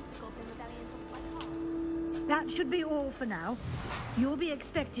almost all of the Goblin medallions off by heart. That should be all for now. You'll be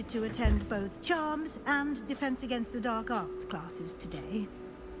expected to attend both Charms and Defense Against the Dark Arts classes today.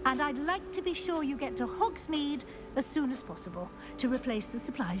 And I'd like to be sure you get to Hogsmeade as soon as possible to replace the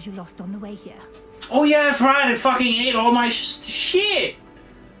supplies you lost on the way here. Oh yeah, that's right. It fucking ate all my shit.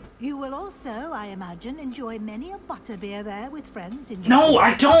 You will also, I imagine, enjoy many a butterbeer there with friends in. No,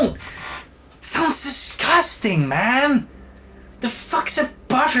 I don't. It sounds disgusting, man. The fuck's a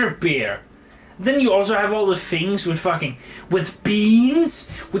butterbeer? Then you also have all the things with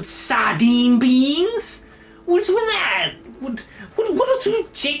beans, with sardine beans. What's with that? What is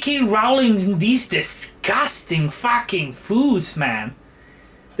with J.K. Rowling and these disgusting fucking foods, man?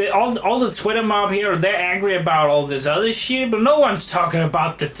 All the Twitter mob here, they're angry about all this other shit, but no one's talking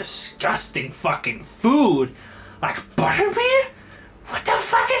about the disgusting fucking food. Like butterbeer? What the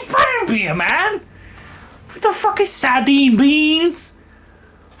fuck is butterbeer, man? What the fuck is sardine beans?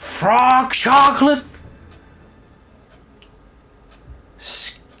 Frog chocolate?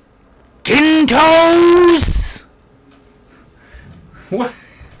 Skin toes? What?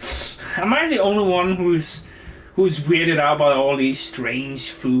 Am I the only one who's weirded out by all these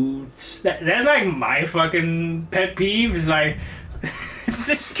strange foods? That's like my fucking pet peeve. Is like, it's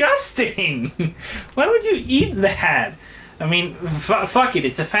disgusting. Why would you eat that? I mean, fuck it,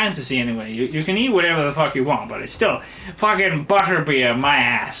 it's a fantasy anyway. You can eat whatever the fuck you want, but it's still fucking butterbeer, my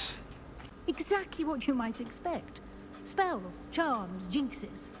ass. Exactly what you might expect. Spells, charms,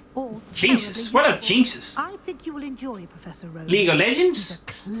 jinxes, all. Jinxes? What are jinxes? I think you will enjoy Professor Rowan. League of Legends? He's a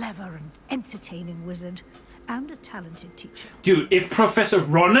clever and entertaining wizard, and a talented teacher. Dude, if Professor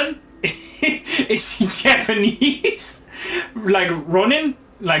Ronan is he Japanese? Like Ronin?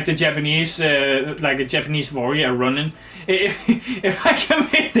 Like the Japanese, like a Japanese warrior Ronin. If I come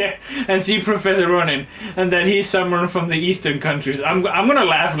in there and see Professor Ronin, and then he's someone from the Eastern countries, I'm gonna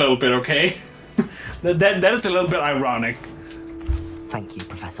laugh a little bit, okay? that is a little bit ironic. Thank you,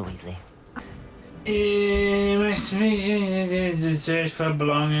 Professor Weasley. My species is a search for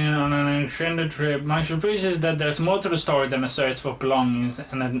belonging on an extended trip. My surprise is that there's more to the story than a search for belongings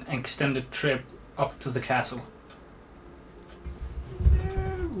and an extended trip up to the castle.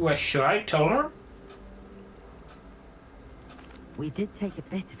 Well, should I tell her? We did take a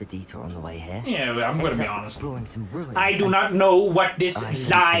bit of a detour on the way here. Yeah, I'm gonna be honest. Exploring some ruins. I do not know what this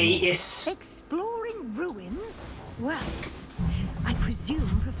lie is. Exploring ruins? Well, I presume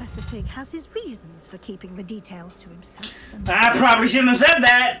Professor Fig has his reasons for keeping the details to himself. I probably shouldn't have said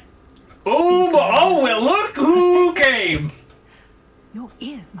that. Oh, well, look who came. Your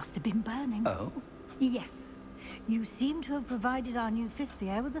ears must have been burning. Oh? Yes. You seem to have provided our new fifth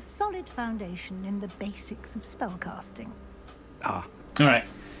year with a solid foundation in the basics of spellcasting. Ah. Alright.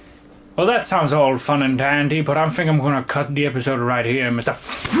 Well, that sounds all fun and dandy, but I think I'm gonna cut the episode right here, Mr.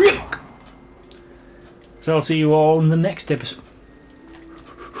 Frick! So I'll see you all in the next episode.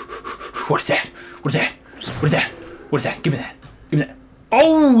 What is that? What is that? What is that? What is that? Give me that. Give me that.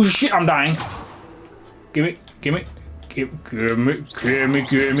 Oh shit, I'm dying. Give me.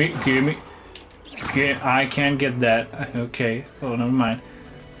 I can't get that. Okay. Oh, never mind.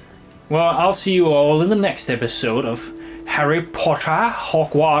 Well, I'll see you all in the next episode of Harry Potter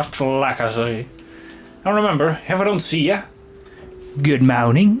Hogwarts Legacy. And remember, if I don't see ya, good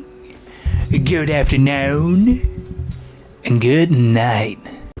morning, good afternoon, and good night.